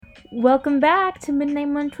Welcome back to Midnight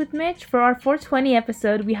Munch with Mitch. For our 420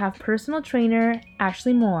 episode, we have personal trainer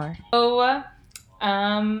Ashley Moore. So,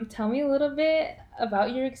 tell me a little bit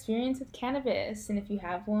about your experience with cannabis, and if you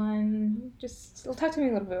have one, just talk to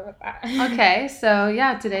me a little bit about that. Okay, so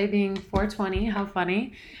yeah, today being 420, how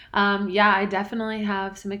funny. I definitely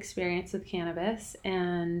have some experience with cannabis,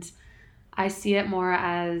 and I see it more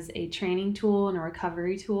as a training tool and a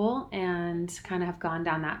recovery tool, and kind of have gone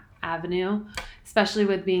down that avenue, especially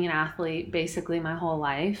with being an athlete basically my whole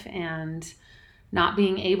life and not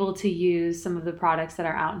being able to use some of the products that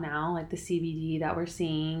are out now, like the CBD that we're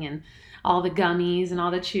seeing and all the gummies and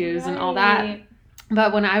all the chews and all that.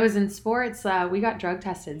 But when I was in sports, we got drug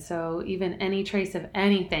tested. So even any trace of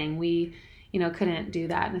anything, we, couldn't do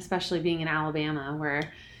that. And especially being in Alabama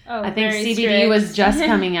where I think CBD strict. was just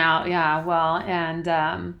coming out. Yeah, well,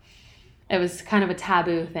 and it was kind of a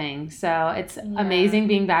taboo thing. So it's amazing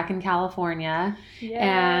being back in California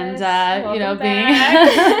and,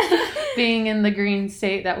 being in the green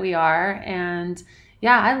state that we are. And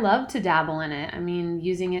yeah, I love to dabble in it. I mean,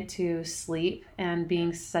 using it to sleep and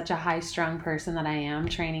being such a high-strung person that I am,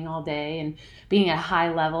 training all day and being at a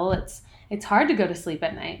high level, it's hard to go to sleep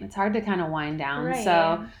at night. It's hard to kind of wind down. Right.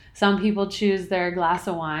 So some people choose their glass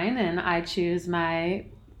of wine, and I choose my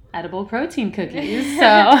edible protein cookies.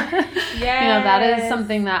 So, that is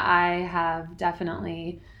something that I have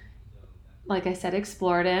definitely, like I said,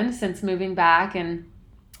 explored in since moving back and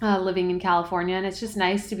living in California. And it's just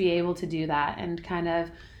nice to be able to do that and kind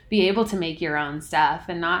of be able to make your own stuff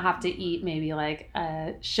and not have to eat maybe like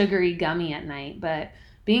a sugary gummy at night, but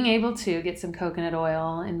being able to get some coconut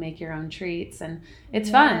oil and make your own treats. And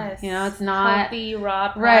it's fun. It's not healthy,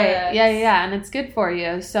 raw products. Right. Yeah. And it's good for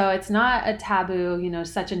you. So it's not a taboo,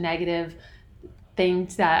 such a negative thing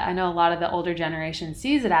that I know a lot of the older generation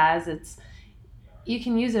sees it as. You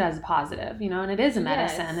can use it as a positive, and it is a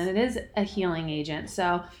medicine and it is a healing agent.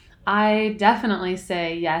 So I definitely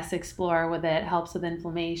say yes, explore with it. Helps with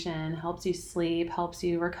inflammation, helps you sleep, helps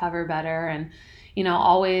you recover better. And,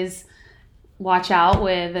 always watch out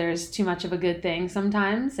with there's too much of a good thing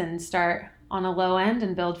sometimes and start on a low end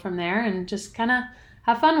and build from there and just kind of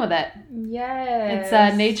have fun with it. Yes.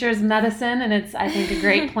 It's nature's medicine, and it's, I think, a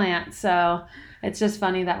great plant. So it's just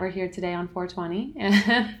funny that we're here today on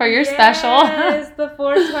 420 for your special. Yes, the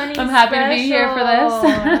 420 I'm happy to be here for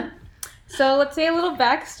this. So let's say a little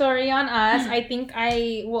backstory on us. I think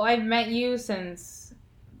I've met you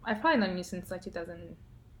I've probably known you since like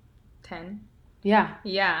 2010.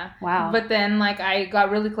 Yeah. Wow. But then I got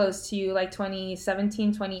really close to you like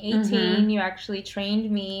 2017, 2018. Mm-hmm. You actually trained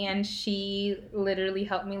me, and she literally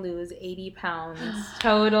helped me lose 80 pounds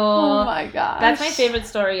total. Oh my gosh. That's my favorite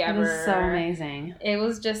story ever. It was so amazing. It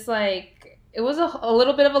was just it was a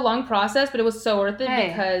little bit of a long process, but it was so worth it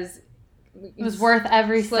because it was worth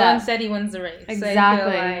every slow step. And steady wins the race.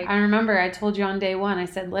 Exactly. I remember I told you on day one, I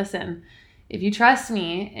said, listen, if you trust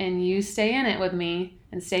me and you stay in it with me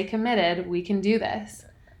and stay committed, we can do this.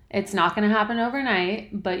 It's not going to happen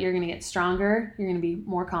overnight, but you're going to get stronger. You're going to be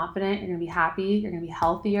more confident. You're going to be happy. You're going to be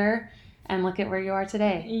healthier. And look at where you are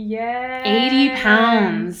today. Yeah. 80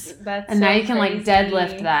 pounds. That's and so now you can crazy.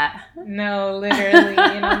 Deadlift that. No, literally.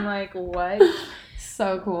 And I'm like, what?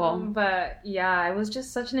 So cool. But yeah, it was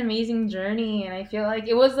just such an amazing journey. And I feel like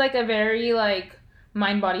it was a very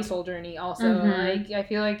mind, body, soul journey also. Mm-hmm. I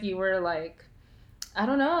feel like you were I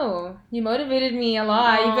don't know. You motivated me a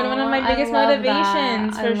lot. You've been one of my biggest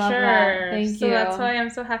motivations for sure. Thank you. So that's why I'm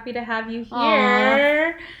so happy to have you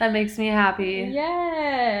here. That makes me happy.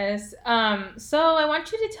 Yes. So I want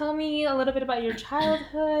you to tell me a little bit about your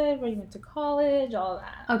childhood, where you went to college, all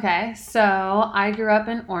that. Okay. So I grew up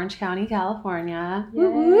in Orange County, California.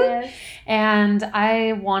 Yes. And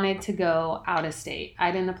I wanted to go out of state.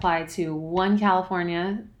 I didn't apply to one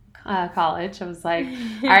California college. I was like,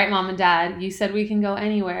 all right, Mom and Dad, you said we can go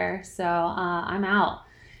anywhere, so I'm out.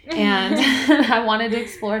 And I wanted to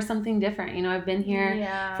explore something different. I've been here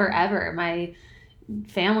forever. My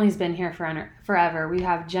family's been here forever. We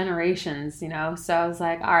have generations, so I was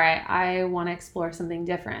like, all right, I want to explore something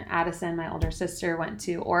different. Addison, my older sister, went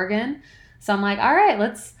to Oregon, so I'm like, all right,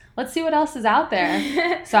 let's see what else is out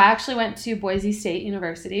there. So I actually went to Boise State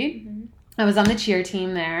University. Mm-hmm. I was on the cheer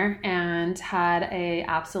team there and had an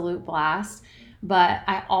absolute blast, but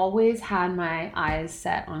I always had my eyes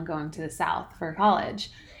set on going to the South for college.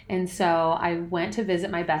 And so I went to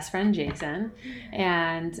visit my best friend, Jason,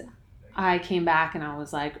 and I came back and I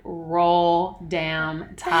was like, roll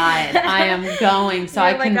damn tide. I am going. So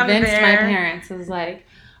I convinced my parents. I was like,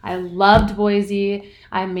 I loved Boise.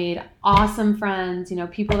 I made awesome friends,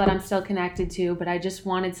 people that I'm still connected to, but I just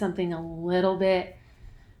wanted something a little bit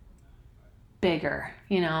bigger,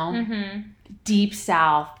 Deep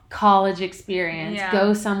South, college experience, Yeah.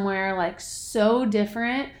 go somewhere like so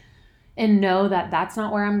different and know that that's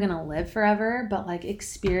not where I'm going to live forever, but like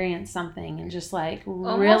experience something and just like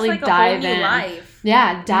Almost really like dive a whole in. New life.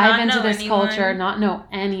 Yeah, dive Not into know this anyone. culture, not know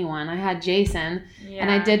anyone. I had Jason Yeah.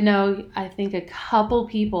 and I did know, I think, a couple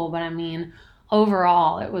people, but I mean,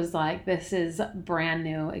 overall, it was like, this is a brand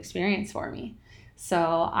new experience for me.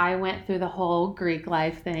 So I went through the whole Greek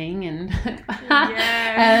life thing and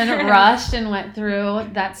and rushed and went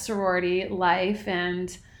through that sorority life,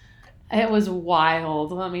 and it was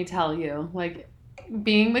wild, let me tell you. Like,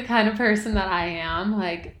 being the kind of person that I am,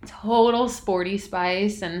 like total sporty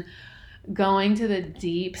spice, and going to the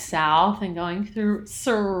Deep South and going through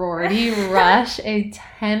sorority rush, a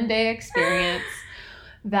 10-day experience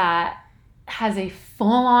that has a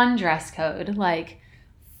full-on dress code, like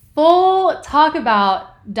full talk about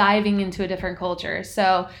diving into a different culture.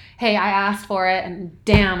 So, hey, I asked for it and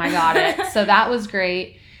damn, I got it. So that was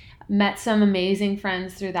great. Met some amazing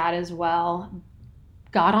friends through that as well.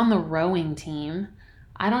 Got on the rowing team.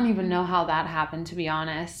 I don't even know how that happened, to be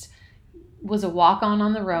honest. Was a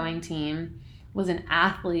walk-on the rowing team. Was an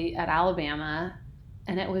athlete at Alabama.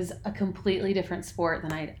 And it was a completely different sport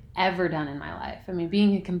than I'd ever done in my life. I mean,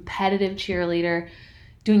 being a competitive cheerleader,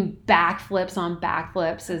 doing backflips on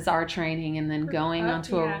backflips is our training, and then going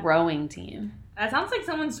onto a rowing team. That sounds like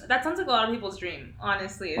a lot of people's dream,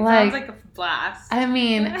 honestly. It Like, sounds like a blast. I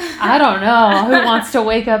mean, I don't know who wants to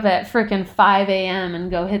wake up at freaking 5 a.m.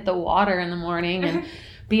 and go hit the water in the morning and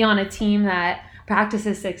be on a team that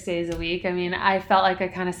practices 6 days a week. I mean, I felt like I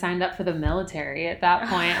kind of signed up for the military at that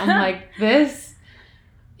point. I'm like, this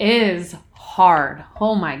is hard.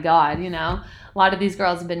 Oh my God, A lot of these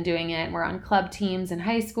girls have been doing it. We're on club teams in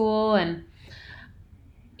high school, and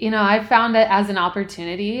I found it as an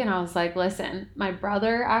opportunity, and I was like, listen, my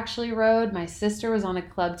brother actually rowed. My sister was on a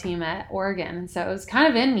club team at Oregon, and so it was kind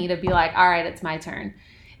of in me to be like, all right, it's my turn.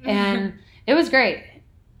 And it was great.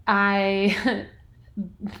 I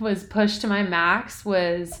was pushed to my max,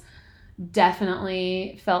 was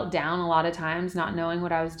definitely felt down a lot of times not knowing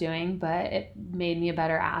what I was doing, but it made me a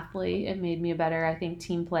better athlete. It made me a better, I think,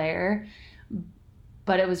 team player.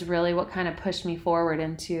 But it was really what kind of pushed me forward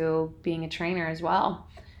into being a trainer as well.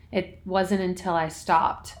 It wasn't until I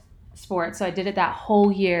stopped sports. So I did it that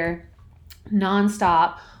whole year,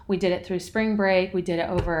 nonstop. We did it through spring break. We did it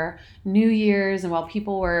over New Year's. And while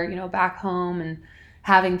people were, back home and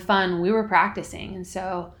having fun, we were practicing. And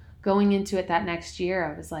so going into it that next year,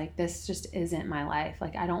 I was like, this just isn't my life.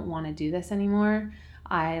 Like, I don't want to do this anymore.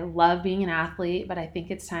 I love being an athlete, but I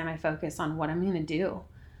think it's time I focus on what I'm going to do.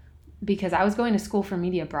 Because I was going to school for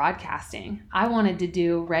media broadcasting. I wanted to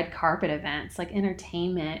do red carpet events, like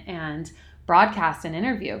entertainment and broadcast and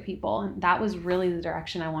interview people. And that was really the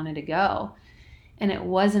direction I wanted to go. And it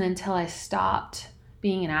wasn't until I stopped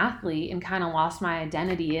being an athlete and kind of lost my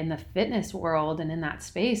identity in the fitness world and in that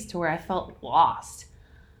space to where I felt lost.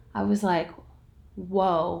 I was like,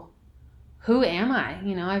 whoa, who am I?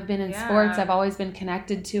 I've been in sports. I've always been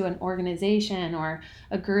connected to an organization or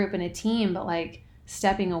a group and a team, but like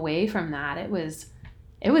stepping away from that, it was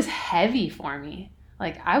heavy for me.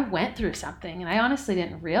 Like, I went through something and I honestly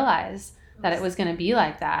didn't realize that it was going to be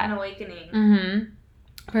like that. An awakening.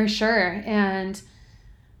 For sure. And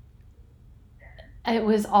it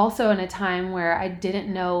was also in a time where I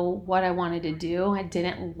didn't know what I wanted to do. I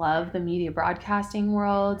didn't love the media broadcasting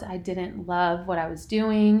world. I didn't love what I was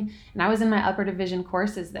doing. And I was in my upper division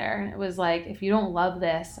courses there. It was like, if you don't love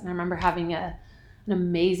this, and I remember having an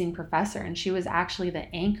amazing professor, and she was actually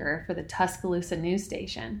the anchor for the Tuscaloosa news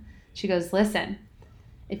station. She goes, listen,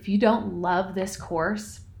 if you don't love this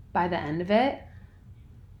course by the end of it,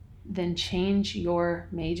 then change your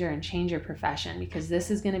major and change your profession, because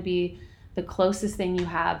this is going to be the closest thing you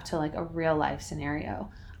have to like a real life scenario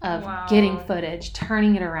of getting footage,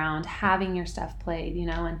 turning it around, having your stuff played,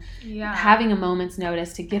 and having a moment's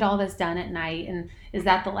notice to get all this done at night. And is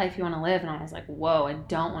that the life you want to live? And I was like, whoa, I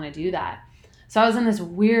don't want to do that. So I was in this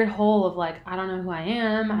weird hole of like, I don't know who I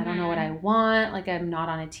am. I don't know what I want. Like, I'm not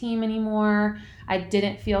on a team anymore. I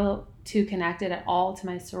didn't feel too connected at all to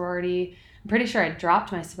my sorority. I'm pretty sure I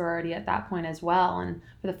dropped my sorority at that point as well. And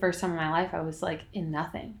for the first time in my life, I was like in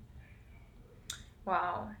nothing.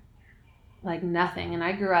 Wow. Like nothing. And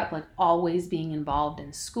I grew up like always being involved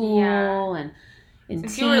in school and in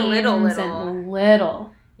Since teams. You were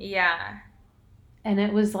little. Yeah. And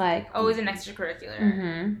it was like always an extracurricular.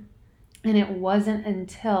 Mm-hmm. And it wasn't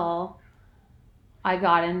until I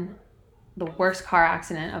got in the worst car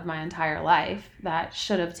accident of my entire life that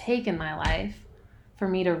should have taken my life for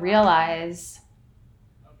me to realize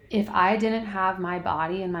if I didn't have my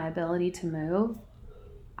body and my ability to move,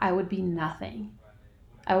 I would be nothing.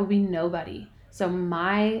 I would be nobody. So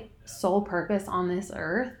my sole purpose on this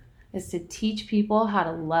earth is to teach people how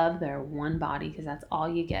to love their one body, because that's all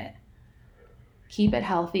you get. Keep it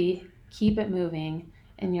healthy, keep it moving,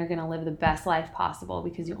 and you're going to live the best life possible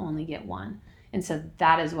because you only get one. And so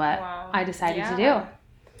that is what I decided to do.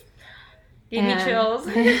 Give me chills.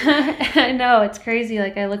 I know, it's crazy.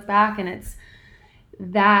 Like, I look back and it's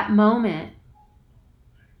that moment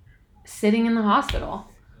sitting in the hospital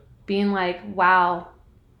being like, wow,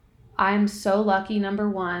 I'm so lucky, number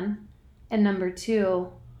one. And number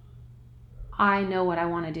two, I know what I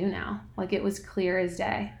want to do now. Like, it was clear as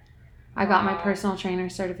day. I got my personal trainer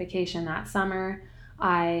certification that summer.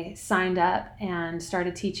 I signed up and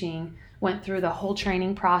started teaching, went through the whole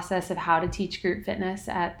training process of how to teach group fitness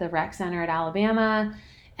at the rec center at Alabama.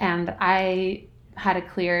 And I had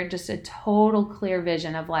just a total clear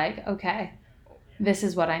vision of like, okay, this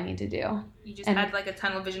is what I need to do. You just had like a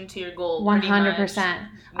tunnel vision to your goal. 100%.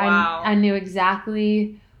 Wow. I knew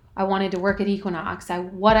exactly. I wanted to work at Equinox.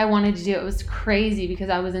 What I wanted to do. It was crazy because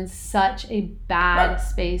I was in such a bad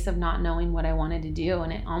space of not knowing what I wanted to do.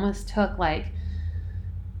 And it almost took like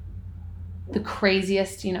the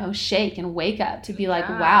craziest, shake and wake up to be like,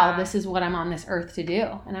 wow, this is what I'm on this earth to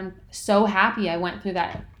do. And I'm so happy I went through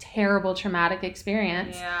that terrible traumatic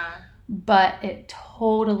experience. Yeah. But it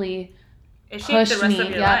totally pushed the rest of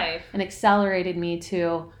your life and accelerated me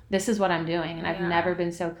to, this is what I'm doing. And I've never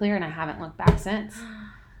been so clear, and I haven't looked back since.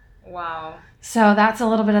 Wow. So that's a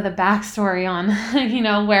little bit of the backstory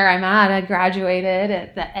on, where I'm at. I graduated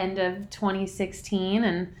at the end of 2016,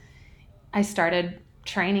 and I started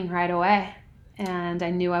training right away. And I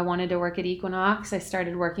knew I wanted to work at Equinox. I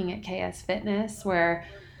started working at KS Fitness, where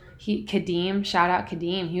Kadeem, shout out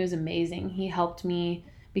Kadeem, he was amazing. He helped me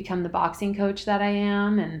become the boxing coach that I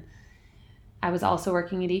am. And I was also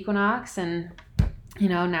working at Equinox. And,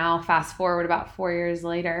 now fast forward about 4 years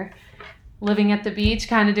later, living at the beach,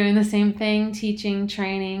 kind of doing the same thing, teaching,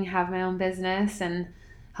 training, have my own business, and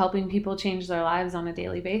helping people change their lives on a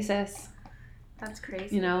daily basis. That's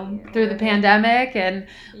crazy. Through the pandemic, and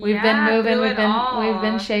we've been moving, we've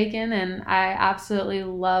been shaking, and I absolutely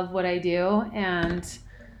love what I do, and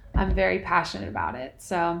I'm very passionate about it.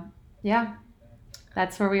 So, yeah,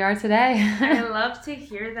 that's where we are today. I love to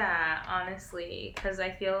hear that, honestly, because I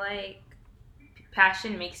feel like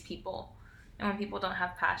passion makes people. And when people don't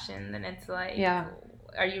have passion, then it's like,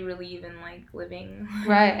 are you really even like living?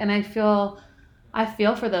 Right. And I feel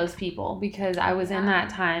for those people, because I was in that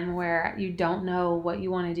time where you don't know what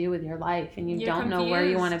you want to do with your life, and you're don't know where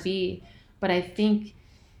you want to be. But I think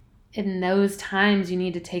in those times you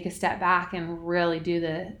need to take a step back and really do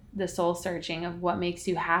the soul searching of what makes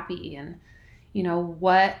you happy, and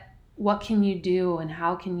what can you do, and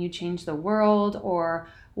how can you change the world, or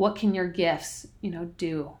what can your gifts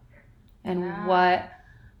do. And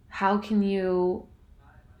how can you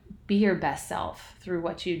be your best self through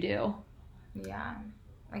what you do? Yeah.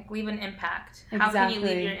 Like leave an impact. Exactly. How can you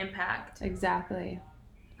leave your impact? Exactly.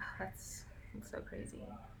 That's so crazy.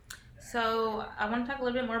 So I want to talk a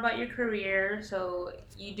little bit more about your career. So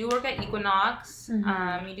you do work at Equinox.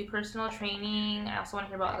 Mm-hmm. You do personal training. I also want to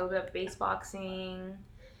hear about a little bit of base boxing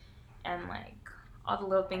and like all the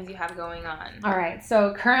little things you have going on. All right.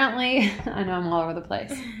 So currently, I know I'm all over the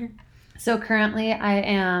place. So currently I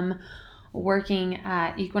am working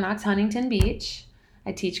at Equinox Huntington Beach.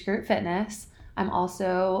 I teach group fitness. I'm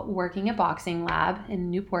also working at Boxing Lab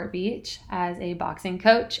in Newport Beach as a boxing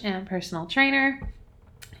coach and personal trainer.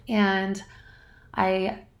 And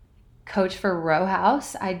I coach for Row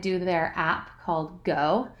House. I do their app called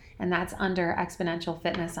Go, and that's under Exponential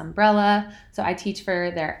Fitness umbrella. So I teach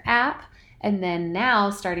for their app. And then now,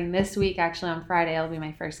 starting this week, actually on Friday, it'll be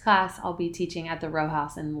my first class. I'll be teaching at the Row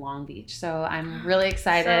House in Long Beach. So I'm really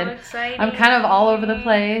excited. So exciting. I'm kind of all over the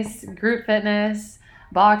place. Group fitness,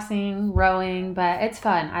 boxing, rowing, but it's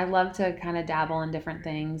fun. I love to kind of dabble in different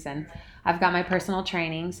things. And I've got my personal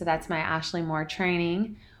training. So that's my Ashley Moore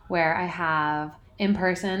training, where I have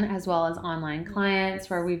in-person as well as online clients,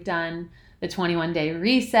 where we've done the 21-day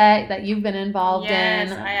reset that you've been involved in.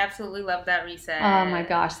 Yes, I absolutely love that reset. Oh my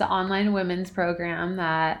gosh, the online women's program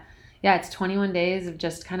that, it's 21 days of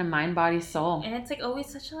just kind of mind, body, soul. And it's like always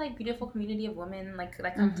such a like beautiful community of women like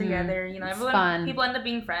that come together. Fun. People end up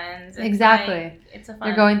being friends. Exactly. It's a fun.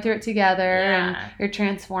 You're going through it together, and you're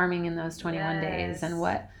transforming in those 21 days, and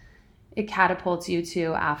what it catapults you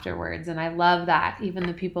to afterwards. And I love that. Even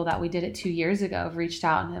the people that we did it 2 years ago have reached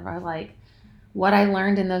out and are like, what I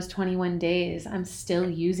learned in those 21 days, I'm still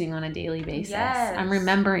using on a daily basis. Yes. I'm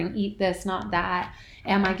remembering, eat this, not that.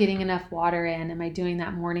 Am I getting enough water in? Am I doing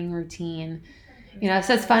that morning routine? You know,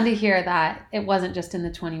 so it's fun to hear that it wasn't just in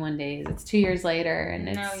the 21 days. It's 2 years later, and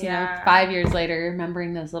it's, 5 years later,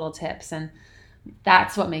 remembering those little tips. And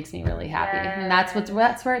that's what makes me really happy. Yes. And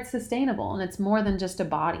that's where it's sustainable. And it's more than just a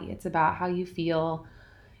body. It's about how you feel,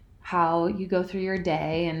 how you go through your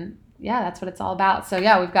day. And yeah, that's what it's all about. So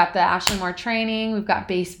yeah, we've got the Ashley Moore training. We've got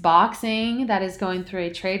Base Boxing that is going through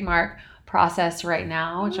a trademark process right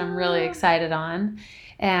now, which I'm really excited on.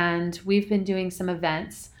 And we've been doing some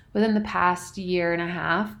events within the past year and a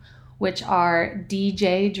half, which are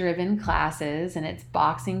DJ driven classes, and it's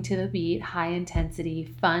boxing to the beat, high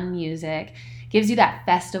intensity, fun music. Gives you that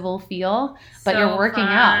festival feel, but you're working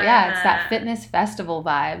out. Yeah, it's that fitness festival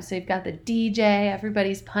vibe. So you've got the DJ,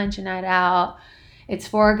 everybody's punching it out. It's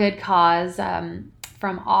for a good cause.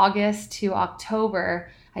 From August to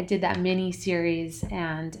October, I did that mini series,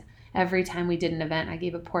 and every time we did an event, I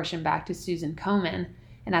gave a portion back to Susan Komen.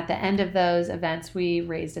 And at the end of those events, we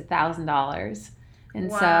raised $1,000.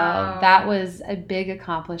 And so that was a big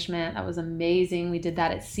accomplishment. That was amazing. We did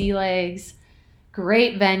that at Sea Legs.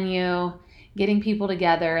 Great venue, getting people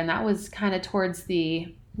together. And that was kind of towards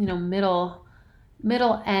the, middle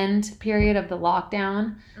end period of the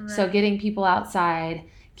lockdown. Right. So getting people outside,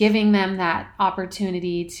 giving them that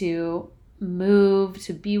opportunity to move,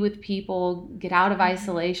 to be with people, get out of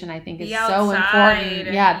isolation, I think is so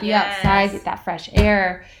important. Yeah, be outside, get that fresh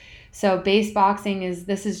air. So Base Boxing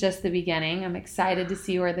this is just the beginning. I'm excited to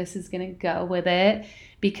see where this is going to go with it,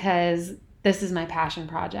 because this is my passion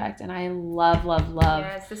project, and I love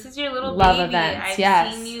Yes, this is your little baby. Events.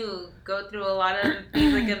 I've seen you go through a lot of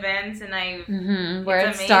these events, and where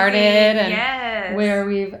it started and where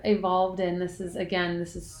we've evolved in. This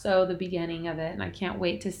is so the beginning of it, and I can't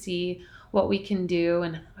wait to see what we can do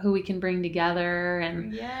and who we can bring together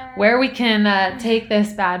and where we can take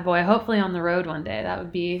this bad boy, hopefully on the road one day. That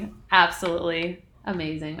would be absolutely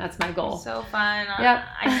amazing. That's my goal. So fun. Yep.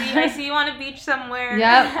 I see you on a beach somewhere.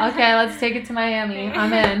 Yep. Okay, let's take it to Miami.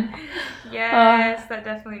 I'm in. Yes, that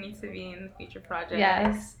definitely needs to be in the future project.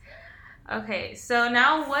 Yes. Okay, so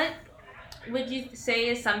now what would you say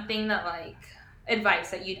is something that, advice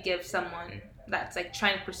that you'd give someone that's,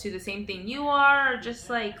 trying to pursue the same thing you are, or just,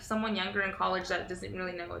 someone younger in college that doesn't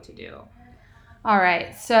really know what to do? All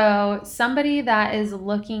right, so somebody that is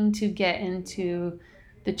looking to get into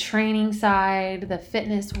the training side, the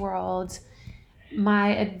fitness world,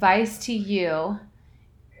 my advice to you,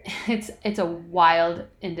 it's a wild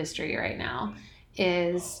industry right now,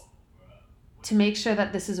 is to make sure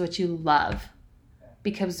that this is what you love.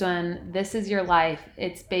 Because when this is your life,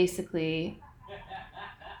 it's basically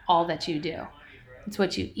all that you do. It's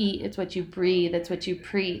what you eat, it's what you breathe, it's what you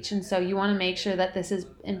preach. And so you want to make sure that this is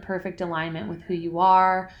in perfect alignment with who you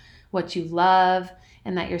are, what you love,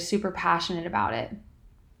 and that you're super passionate about it.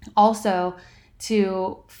 Also,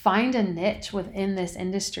 to find a niche within this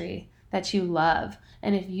industry that you love.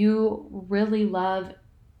 And if you really love,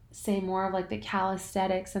 say, more of the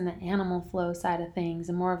calisthenics and the animal flow side of things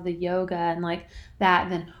and more of the yoga and that,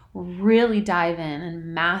 then really dive in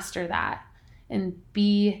and master that and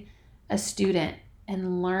be a student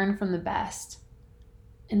and learn from the best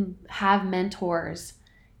and have mentors.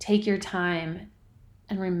 Take your time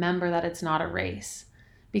and remember that it's not a race,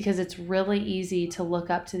 because it's really easy to look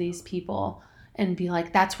up to these people and be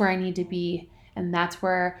like, that's where I need to be and that's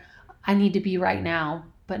where I need to be right now.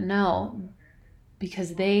 But no,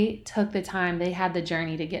 because they took the time, they had the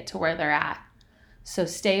journey to get to where they're at. So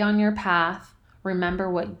stay on your path. Remember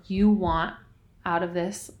what you want out of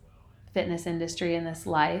this fitness industry and this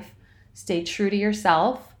life. Stay true to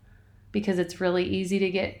yourself, because it's really easy to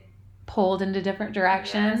get pulled into different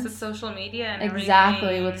directions. Yes, with social media and exactly,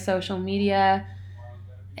 everything. With social media.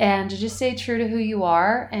 And to just stay true to who you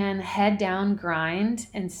are and head down, grind,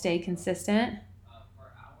 and stay consistent,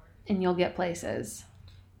 and you'll get places.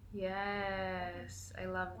 Yes, I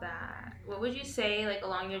love that. What would you say,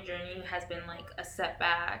 along your journey has been, a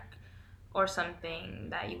setback or something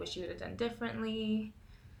that you wish you would have done differently?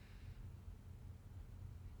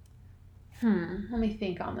 Let me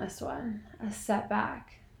think on this one. A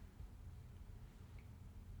setback.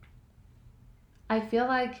 I feel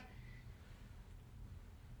like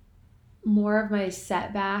more of my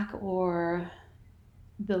setback or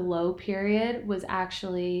the low period was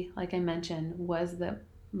actually, like I mentioned, was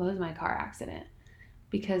my car accident,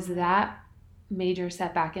 because that major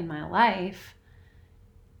setback in my life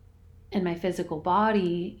and my physical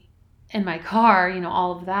body and my car,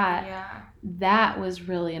 all of that, that was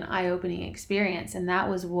really an eye-opening experience. And that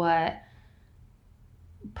was what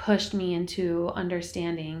pushed me into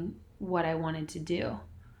understanding what I wanted to do.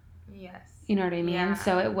 Yes. You know what I mean? Yeah.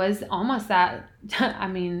 So it was almost that,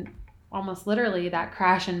 almost literally that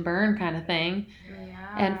crash and burn kind of thing,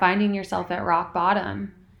 Yeah. and finding yourself at rock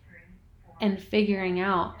bottom and figuring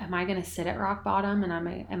out, am I going to sit at rock bottom and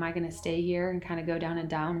am I going to stay here and kind of go down a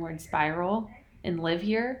downward spiral and live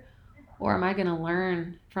here? Or am I going to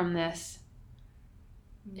learn from this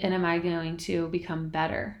and am I going to become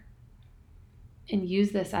better and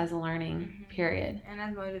use this as a learning period? And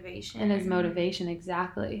as motivation. And as motivation,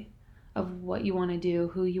 exactly, of what you want to do,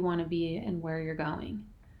 who you want to be, and where you're going.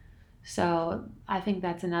 So I think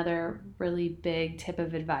that's another really big tip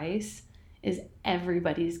of advice is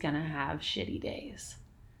everybody's going to have shitty days.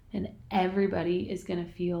 And everybody is going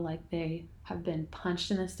to feel like they have been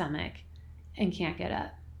punched in the stomach and can't get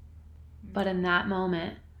up. But in that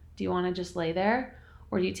moment, do you want to just lay there?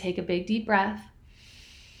 Or do you take a big deep breath,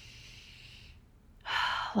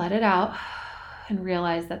 let it out, and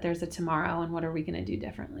realize that there's a tomorrow and what are we going to do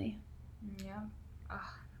differently? Yeah. Oh,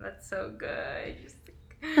 that's so good. Just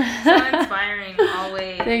so inspiring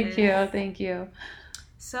always. Thank you.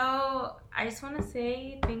 So I just want to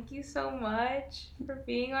say thank you so much for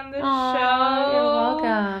being on the show. You're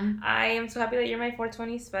welcome. I am so happy that you're my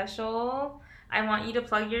 420 special. I want you to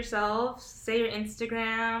plug yourself, say your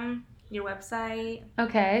Instagram, your website.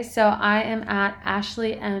 Okay, so I am at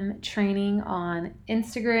Ashley M Training on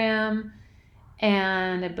Instagram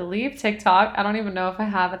and I believe TikTok. I don't even know if I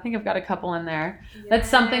have. I think I've got a couple in there. Yes. That's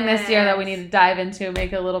something this year that we need to dive into,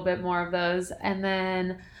 make a little bit more of those. And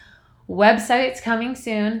then website's coming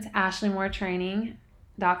soon. It's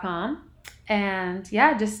ashleymoretraining.com. And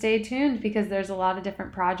yeah, just stay tuned because there's a lot of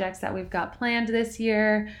different projects that we've got planned this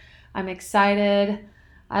year. I'm excited.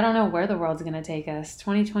 I don't know where the world's going to take us.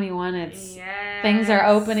 2021, things are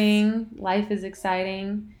opening. Life is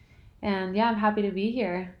exciting. And yeah, I'm happy to be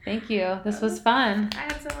here. Thank you. This was fun. I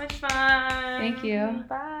had so much fun. Thank you.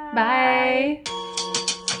 Bye. Bye.